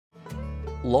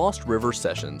Lost River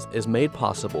Sessions is made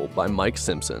possible by Mike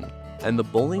Simpson and the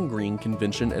Bowling Green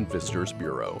Convention and Visitors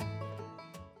Bureau.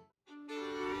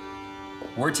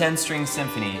 We're 10-String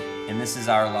Symphony, and this is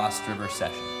our Lost River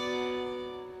Session.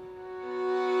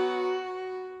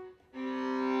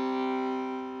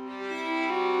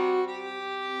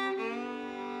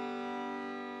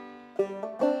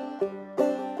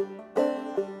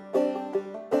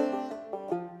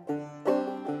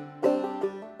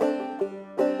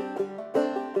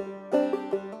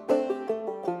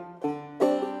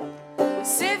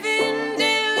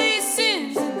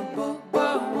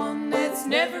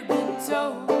 Never been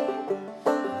told.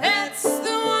 That's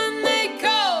the one they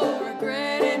call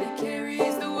regret, and it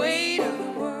carries the weight of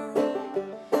the world.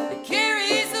 It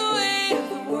carries the weight of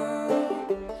the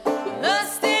world.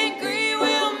 Lust and greed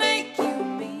will make you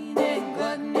mean, and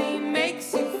gluttony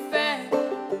makes you fat.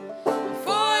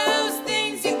 For those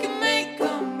things you can make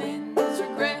amends.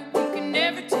 Regret you can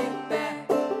never take back.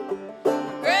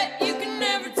 Regret you can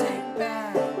never take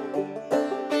back.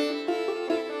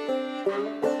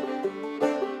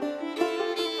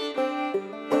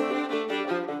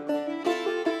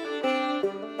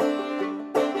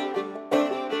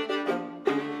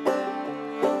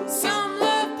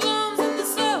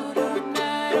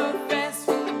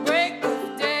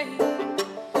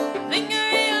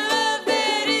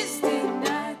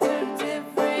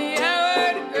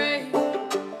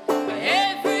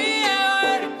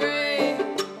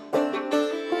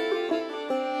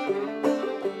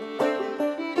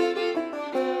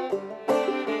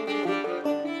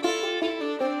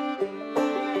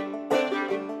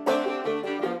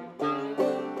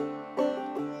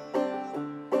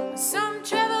 Some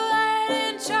travel light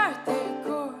and chart their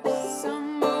course,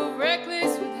 some move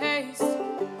reckless with haste.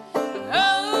 But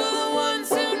oh, the ones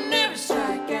who never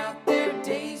strike out, their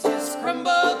days just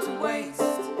crumble to waste.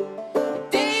 Their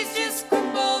days just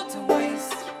crumble to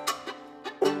waste.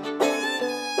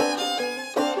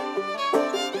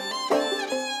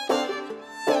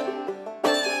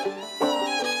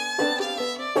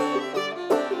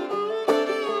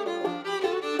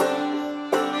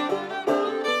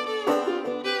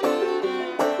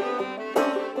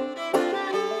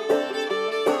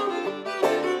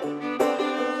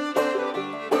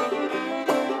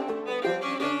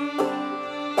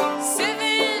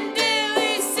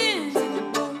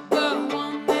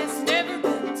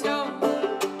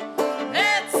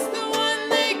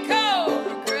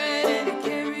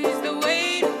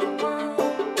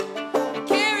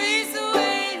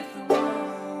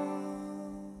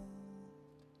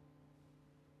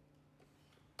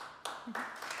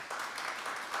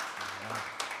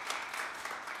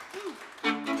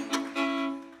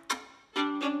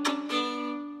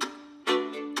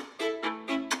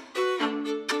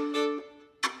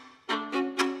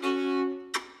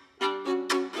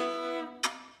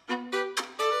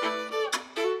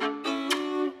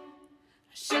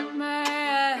 Shut my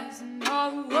eyes and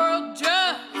all the world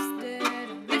drops dead.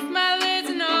 I lift my lids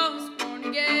and I was born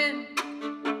again.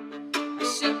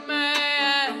 I shut my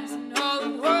eyes and all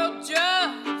the world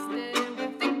drops dead. I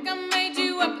think I made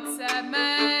you up inside my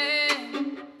head.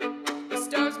 The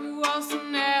stars go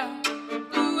waltzing now,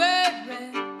 blue and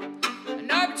red.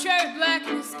 An arbitrary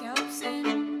blackness scalps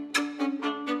in.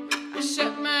 I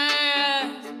shut my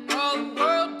eyes and all the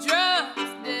world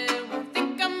drops dead. I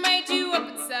think I made you up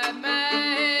inside my head.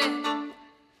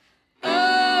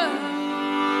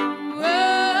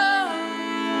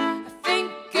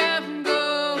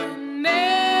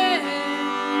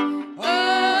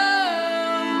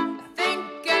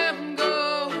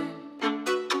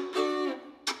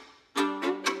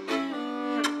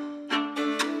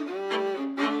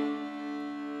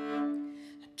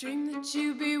 Dream that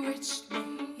you bewitched me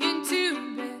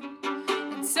into bed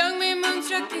and sung me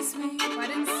moonstruck kiss me quite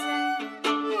insane.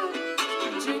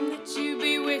 I dream that you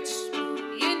bewitched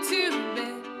me into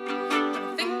bed, but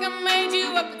I think I made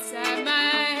you up inside my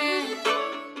head.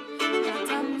 Got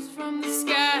diamonds from the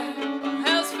sky, while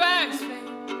hell's fires fade,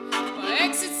 while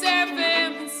exit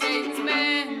seraphim and Satan's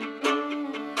man.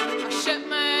 I shut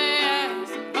my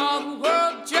eyes and all the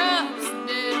world drops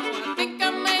dead. I think I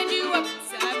made you up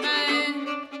inside my head.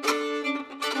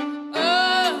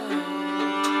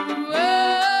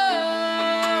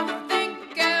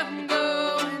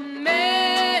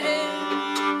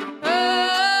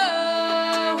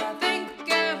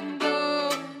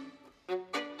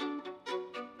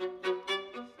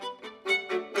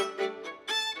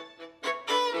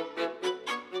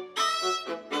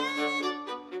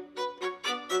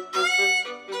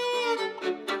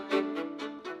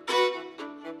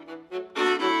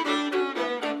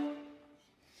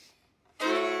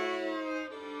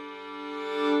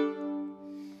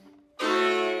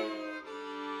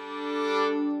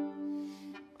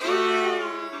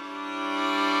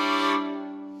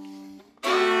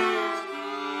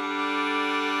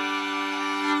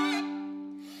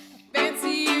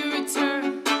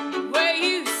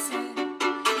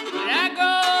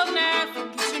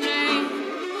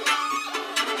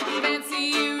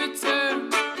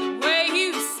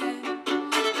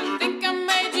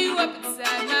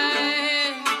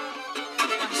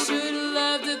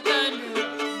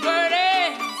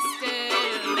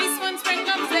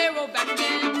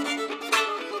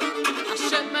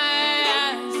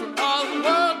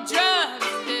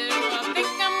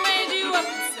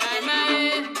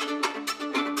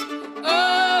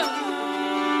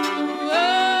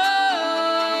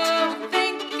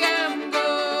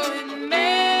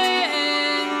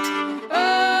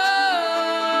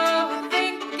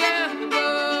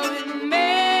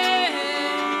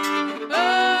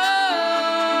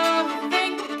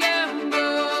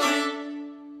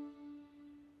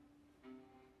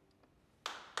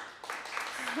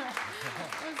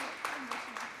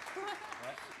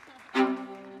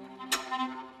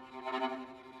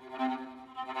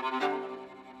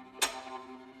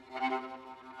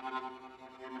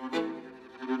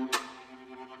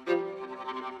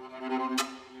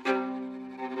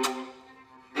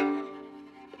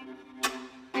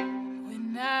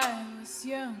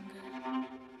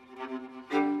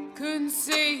 couldn't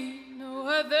see no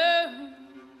other,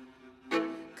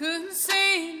 couldn't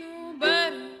see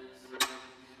nobody's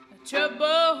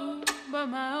trouble but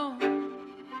my own.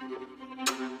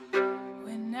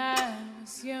 When I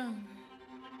was younger,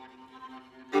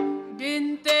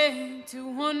 didn't think to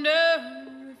wonder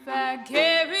if I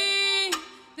carried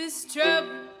this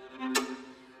trouble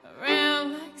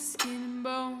around like skin and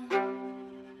bone.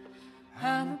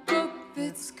 I'm a book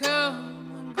that's come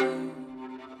and go,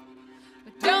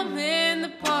 but don't mend the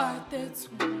part that's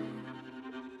worn.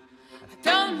 I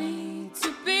don't need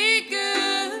to be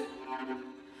good,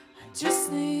 I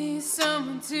just need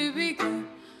someone to be good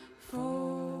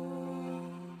for.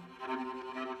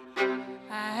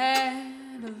 I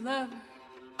had a lover,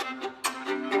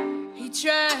 he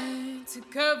tried to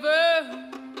cover,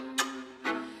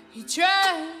 he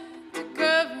tried to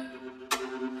cover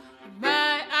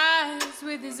my eyes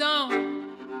with his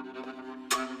own.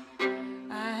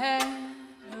 I had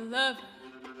a lover,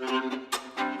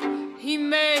 he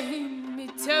made me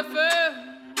tougher,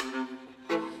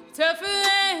 tougher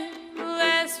than the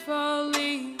last fall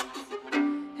leaves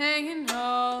hanging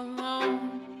all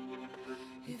alone.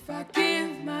 If I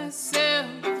give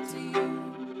myself to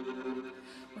you,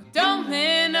 well, don't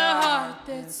mend a heart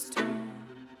that's torn.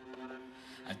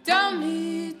 I don't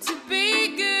need to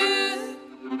be good,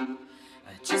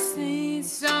 I just need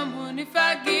someone. If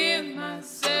I give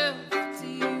myself to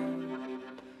you,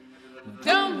 well,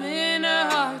 don't mend a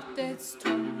heart that's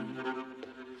torn.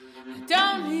 I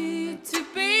don't need to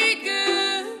be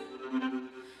good,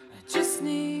 I just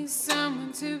need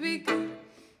someone to be good.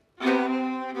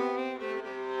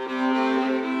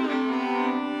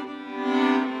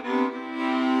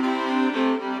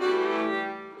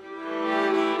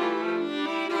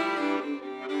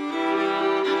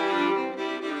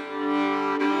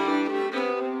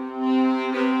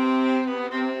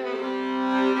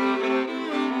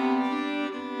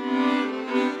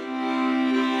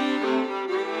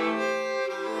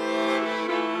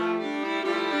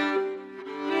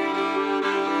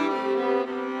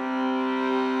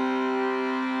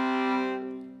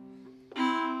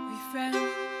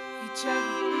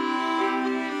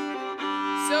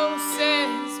 So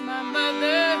says my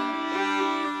mother,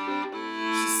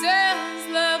 she says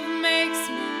love makes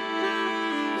me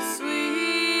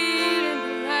sweet and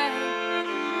polite.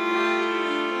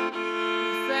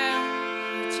 We found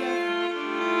each other,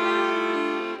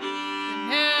 but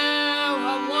now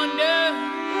I wonder,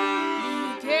 do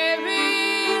you carry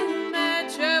my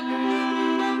trouble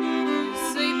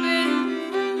sleeping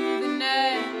through the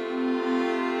night?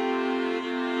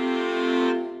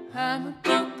 I'm a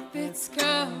book that's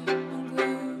come and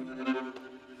glued,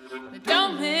 but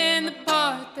don't mend the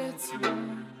part that's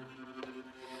worn.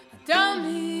 I don't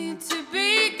need to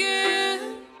be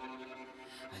good,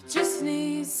 I just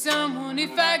need someone.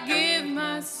 If I give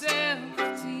myself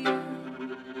to you,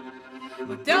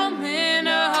 but don't mend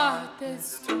a heart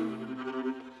that's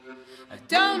torn. I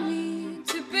don't need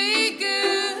to be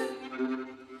good,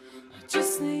 I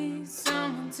just need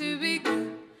someone to be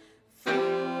good for.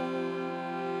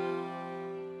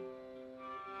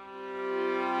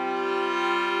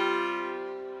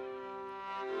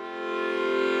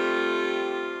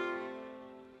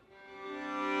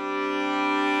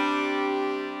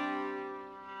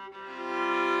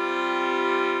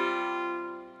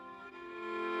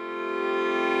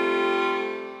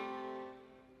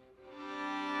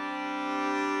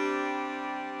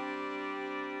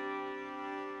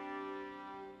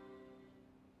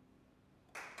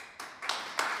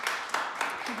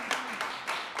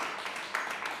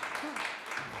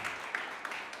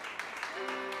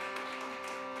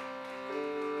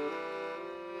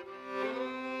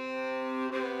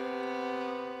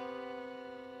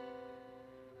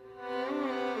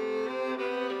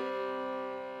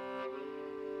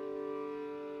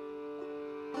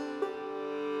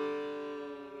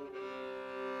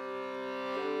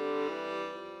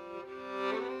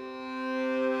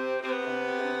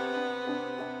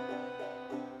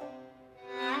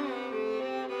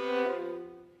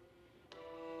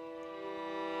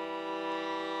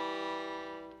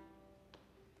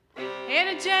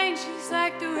 Anna Jane, she's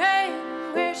like the rain,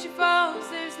 where she falls,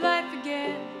 there's life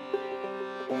again.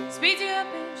 Speeds you up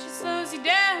and she slows you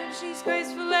down, she's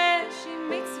graceful as she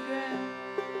meets the ground.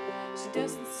 She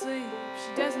doesn't sleep,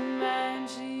 she doesn't mind,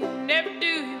 she'll never do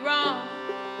you wrong.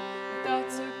 Her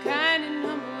thoughts are kind and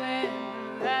humble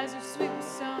and her eyes are sweet with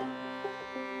song.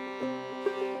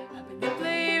 I've been a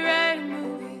playwright in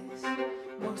movies,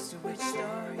 most of which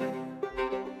star you.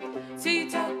 See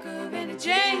you talk of Anna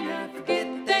Jane, I forget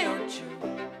that they aren't true.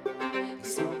 They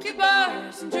smoke your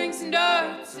bars and drinks and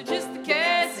darts, they're just the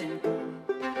cast and crew.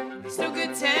 They still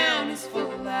no-good town is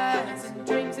full of lies and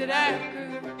dreams that I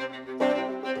grew.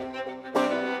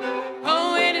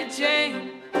 Oh, Anna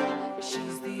Jane,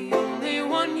 she's the only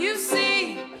one you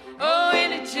see. Oh,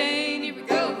 Anna Jane, here we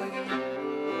go again.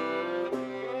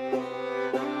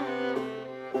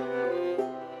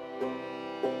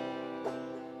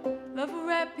 Love will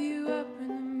wrap you up in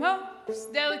the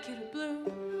most delicate of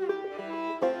blue.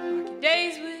 Mark your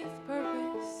days with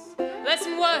purpose,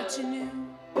 lessen what you knew.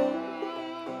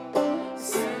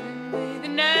 Suddenly the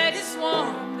night is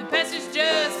warm, the passage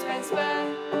just passed by.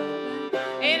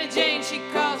 Anna Jane, she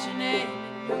calls your name,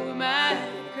 and who am I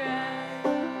to cry?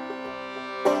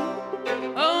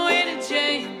 Oh, Anna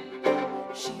Jane,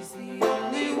 she's the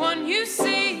only one you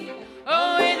see.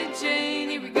 Oh, Anna Jane,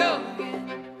 here we go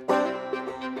again.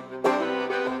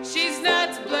 She's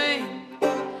not to blame,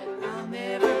 I'll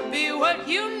never be what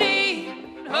you need.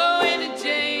 Oh, Anna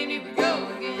Jane, here we go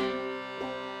again.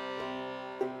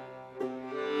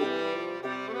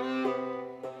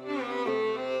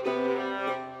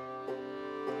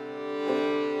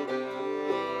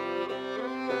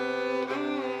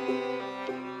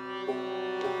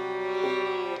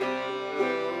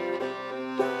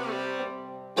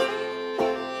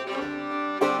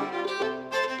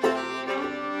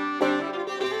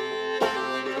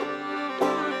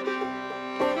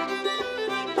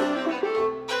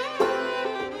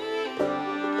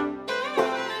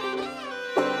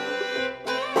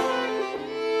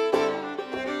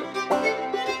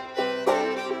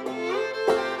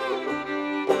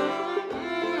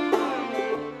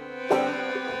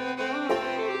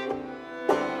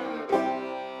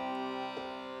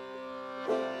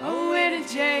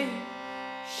 Jane,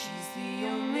 she's the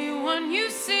only one you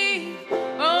see.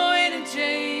 Oh, Anna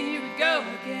Jane, here we go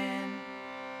again.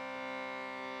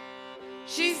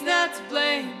 She's not to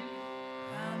blame,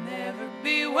 I'll never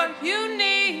be what you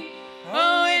need.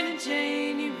 Oh, Anna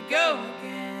Jane, here we go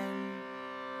again.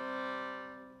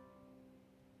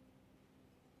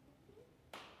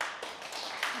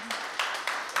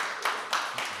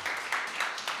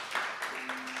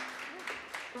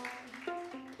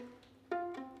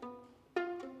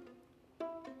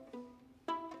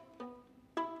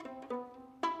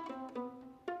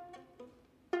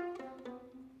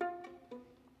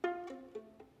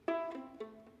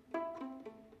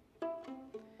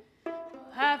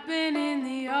 I've been in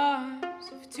the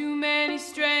arms of too many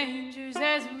strangers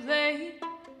as of late,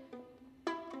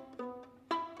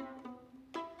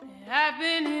 and I've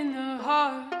been in the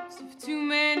hearts of too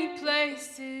many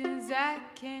places I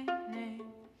can't name.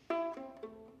 Oh,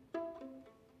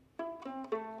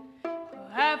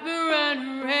 I've been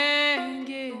running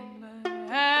ragged, but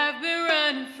I've been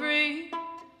running free.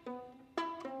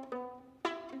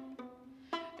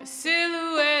 A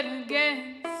silhouette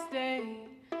against a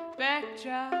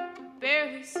backdrop I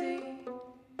barely see.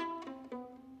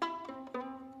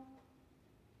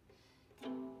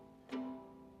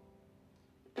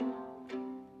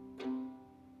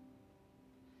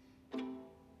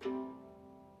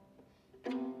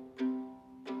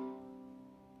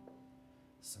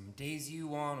 Some days you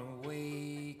wanna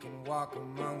wake and walk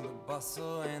among the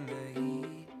bustle and the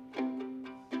heat,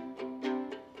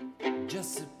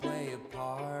 just to play a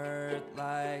part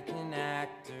like an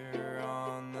actor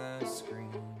on the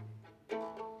screen.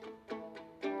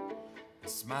 A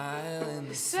smile in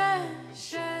the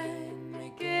sunshine,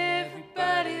 make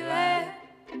everybody laugh,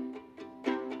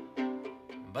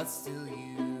 but still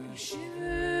you shiver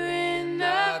in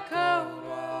the cold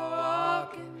while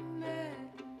walking back.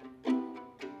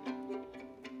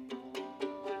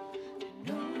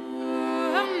 No,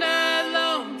 I'm not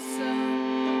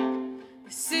lonesome,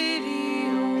 the city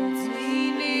holds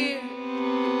me near.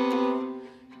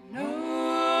 No,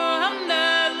 I'm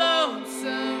not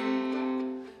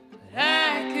lonesome, but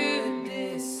I could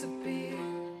disappear.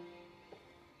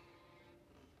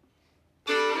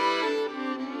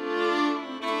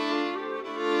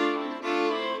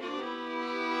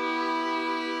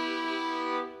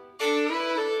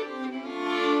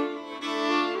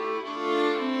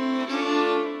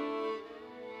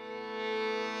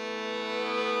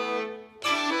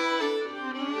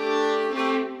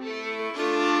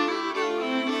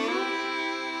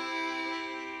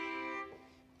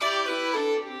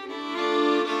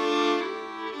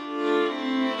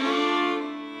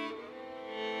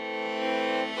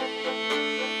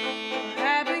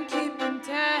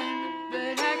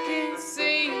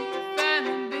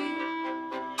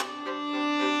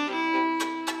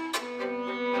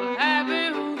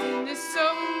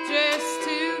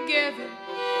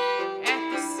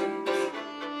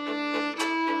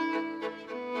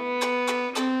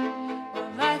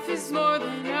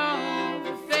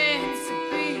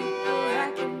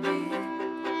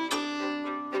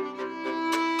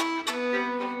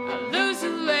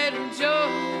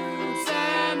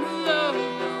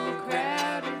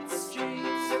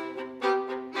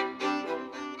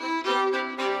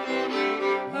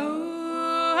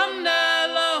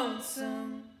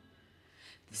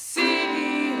 The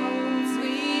city holds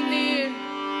me near.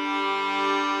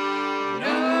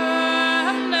 No,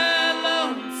 I'm not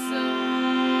lonesome.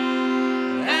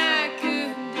 I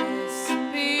could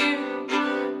disappear.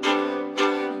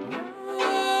 No,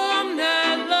 I'm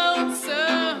not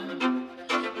lonesome.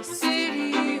 The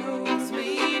city holds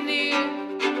me near.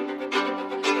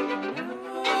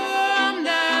 No, I'm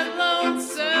not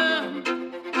lonesome.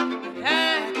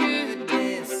 I could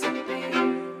disappear.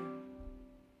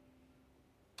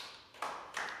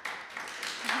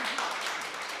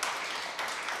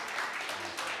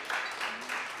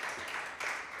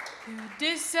 You're a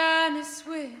dishonest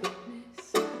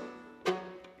witness.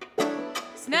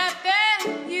 It's not that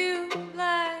you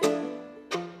lie,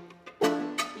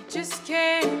 you just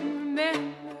can't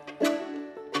remember.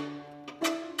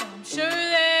 I'm sure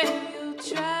that you'll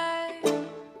try. You're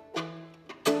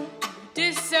a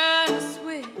dishonest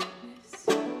witness.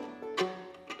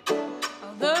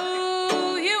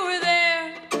 Although you were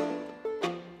there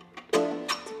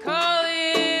to call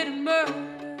it a murder,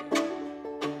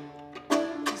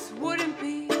 this wouldn't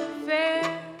be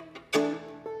fair.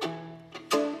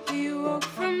 You woke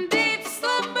from deep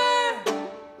slumber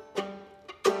and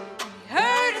you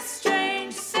heard a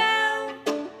strange sound,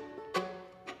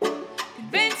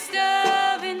 convinced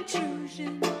of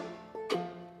intrusion,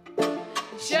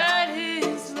 he shut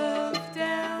his love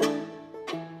down.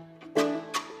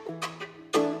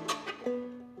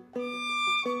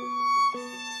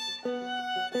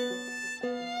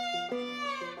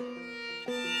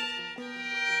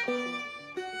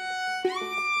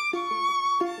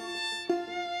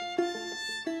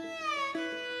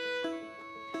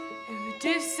 You're a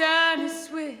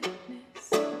dishonest witness.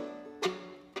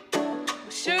 Well,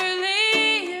 surely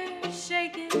you're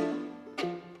shaking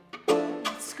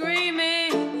that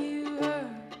screaming you heard.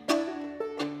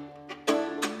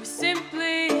 You were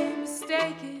simply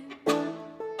mistaken.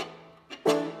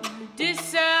 You're a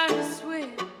dishonest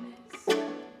witness.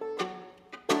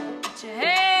 But you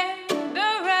had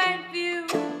the right view,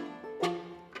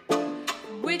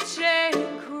 from which a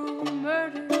cruel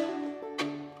murder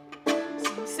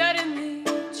seemed suddenly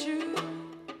true.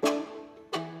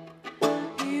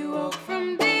 You woke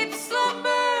from deep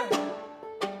slumber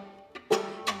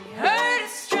and you heard a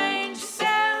strange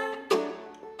sound,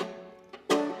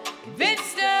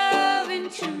 convinced of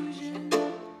intrusion,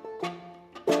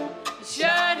 he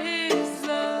shut his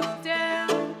love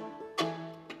down,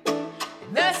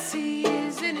 and thus he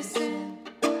is innocent.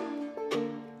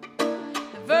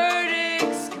 The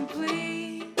verdict's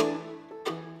complete.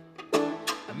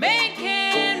 A man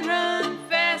can run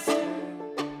faster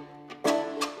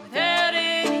without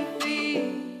any feet.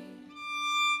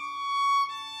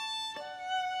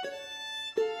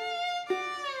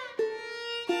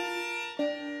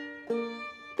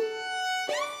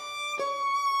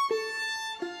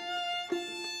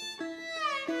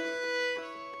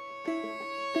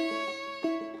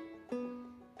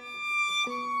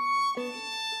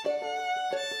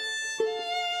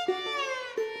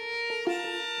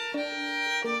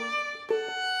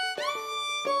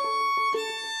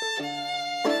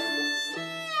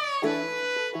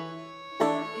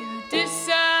 You're a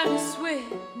dishonest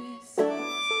witness.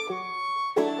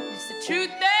 It's the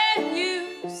truth that you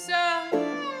saw.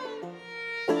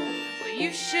 Well,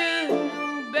 you should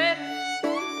know better.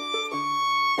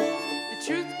 The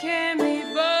truth can be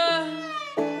bought.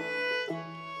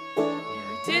 You're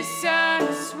a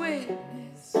dishonest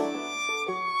witness.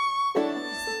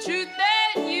 It's the truth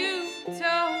that you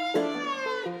told.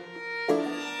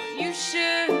 Well, you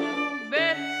should know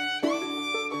better.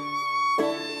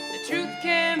 The truth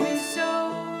can be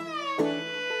sold.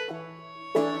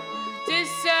 You're a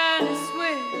dishonest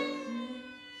witness.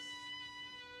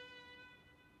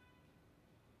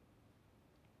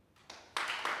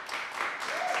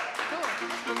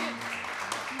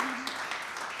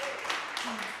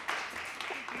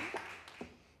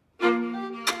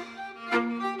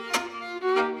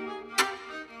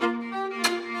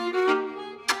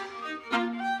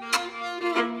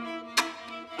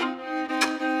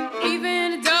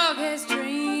 Even a dog has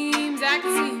dreams. I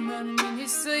can see him running in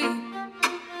his sleep.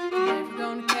 Never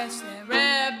gonna catch that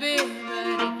rabbit, but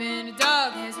even a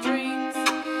dog has dreams.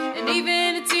 And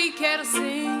even a tea kettle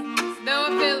sings, though I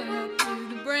fill it up to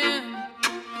the brim.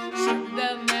 Should be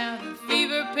belting out a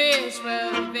fever pitch, well,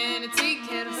 even a tea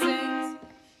kettle sings.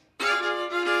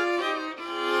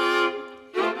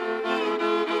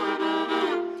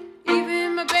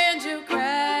 Even my banjo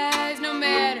cries, no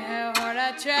matter how hard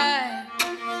I try to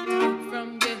keep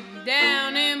from getting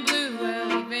down and blue.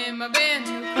 Well, even my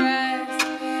banjo cries,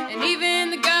 and even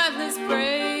the godless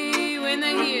pray when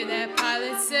they hear that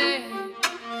pilot say,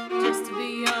 just to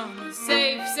be on the safe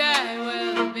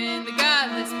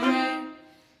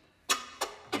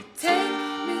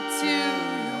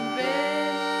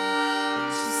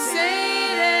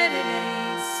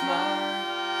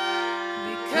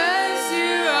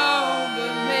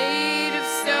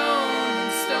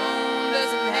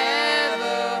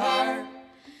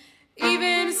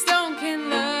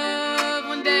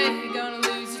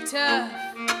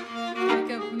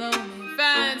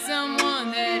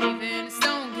that even a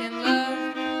stone can love.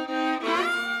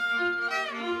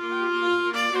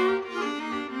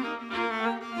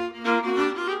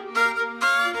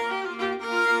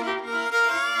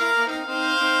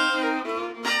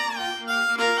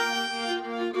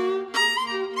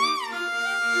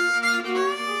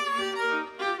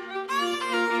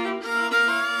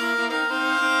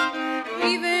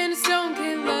 Even a stone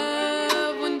can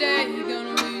love. One day you're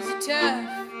gonna lose your tough.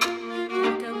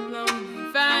 Wake up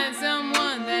lonely, find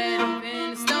someone that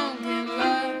even a stone can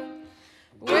love.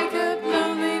 Wake up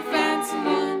lonely, find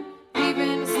someone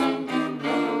even a stone can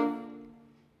love.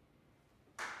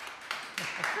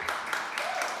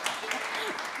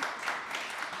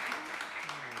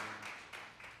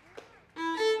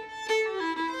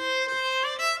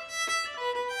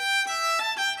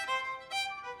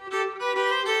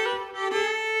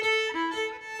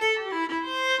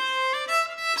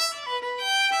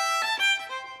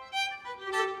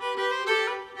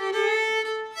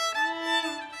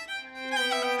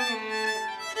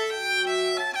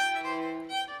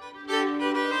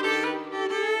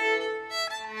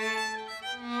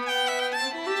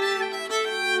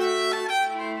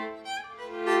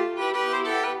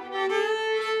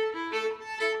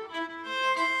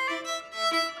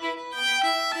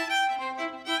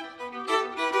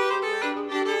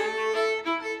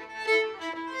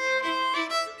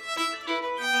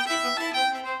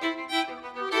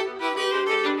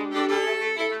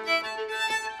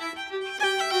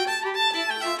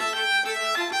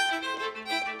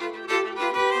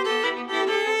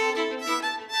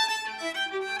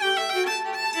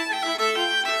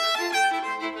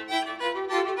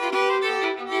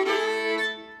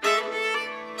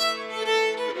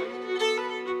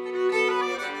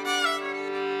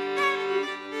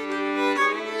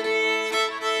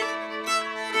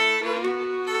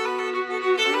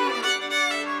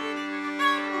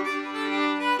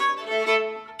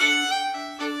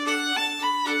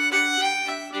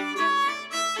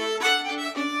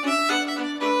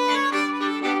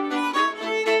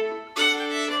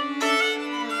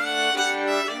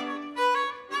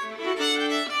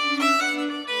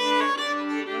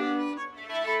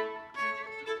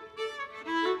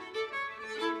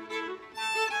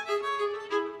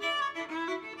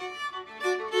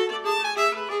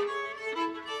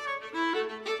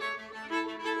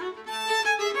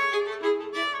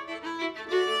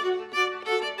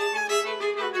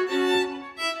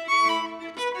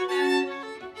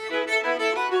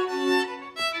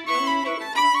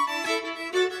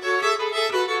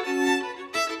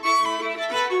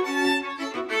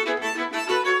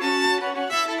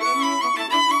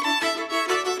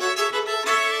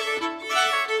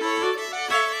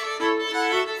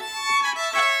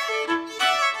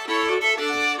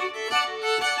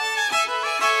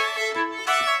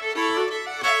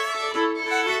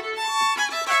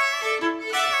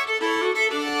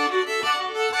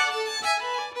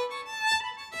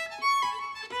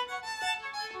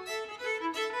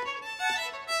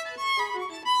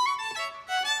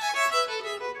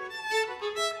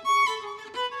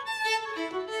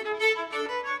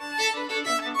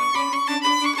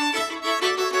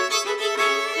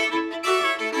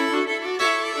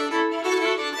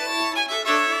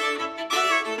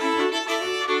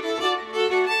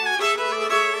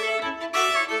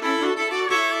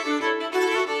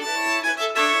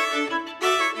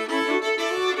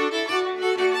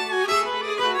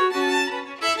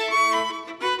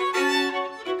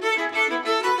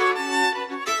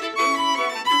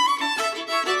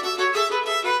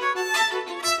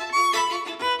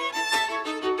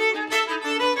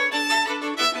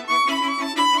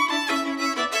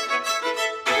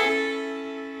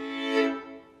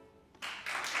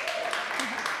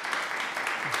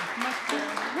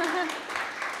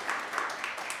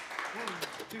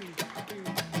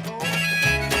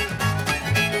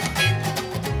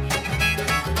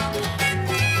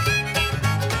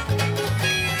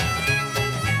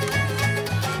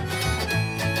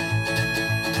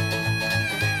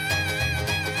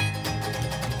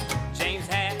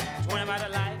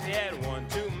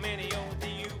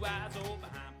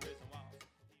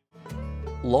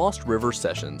 Lost River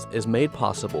Sessions is made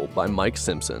possible by Mike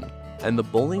Simpson and the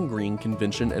Bowling Green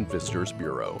Convention and Visitors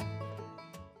Bureau.